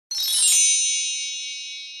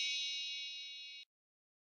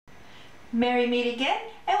Merry meet again,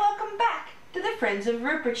 and welcome back to the Friends of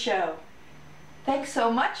Rupert show. Thanks so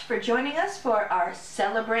much for joining us for our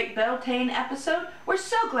Celebrate Beltane episode. We're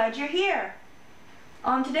so glad you're here.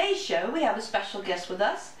 On today's show, we have a special guest with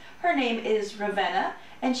us. Her name is Ravenna,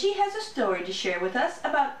 and she has a story to share with us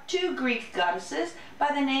about two Greek goddesses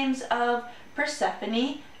by the names of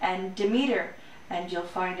Persephone and Demeter. And you'll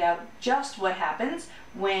find out just what happens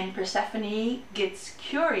when Persephone gets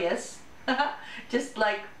curious, just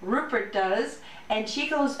like Rupert does, and she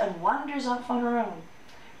goes and wanders off on her own.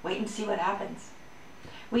 Wait and see what happens.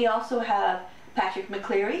 We also have Patrick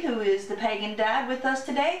McCleary, who is the pagan dad, with us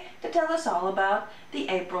today to tell us all about the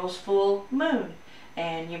April's full moon.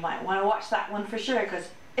 And you might want to watch that one for sure, because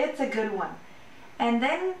it's a good one. And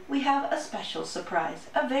then we have a special surprise,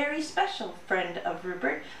 a very special friend of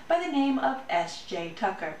Rupert by the name of S.J.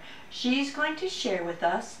 Tucker. She's going to share with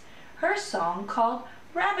us her song called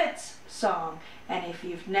Rabbit's Song. And if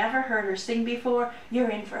you've never heard her sing before, you're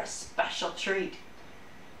in for a special treat.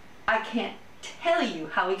 I can't tell you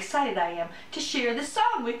how excited I am to share this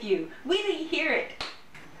song with you. Wait till you hear it.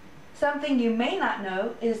 Something you may not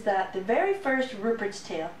know is that the very first Rupert's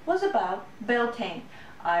Tale was about Beltane.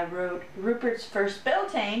 I wrote Rupert's first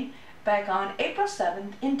Beltane back on April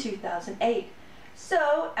 7th in 2008.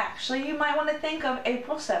 So actually you might want to think of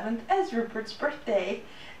April 7th as Rupert's birthday.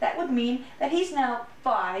 That would mean that he's now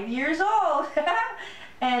 5 years old.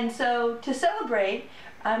 And so to celebrate,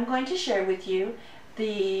 I'm going to share with you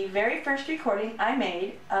the very first recording I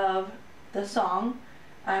made of the song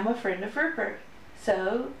I'm a Friend of Rupert.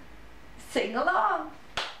 So sing along.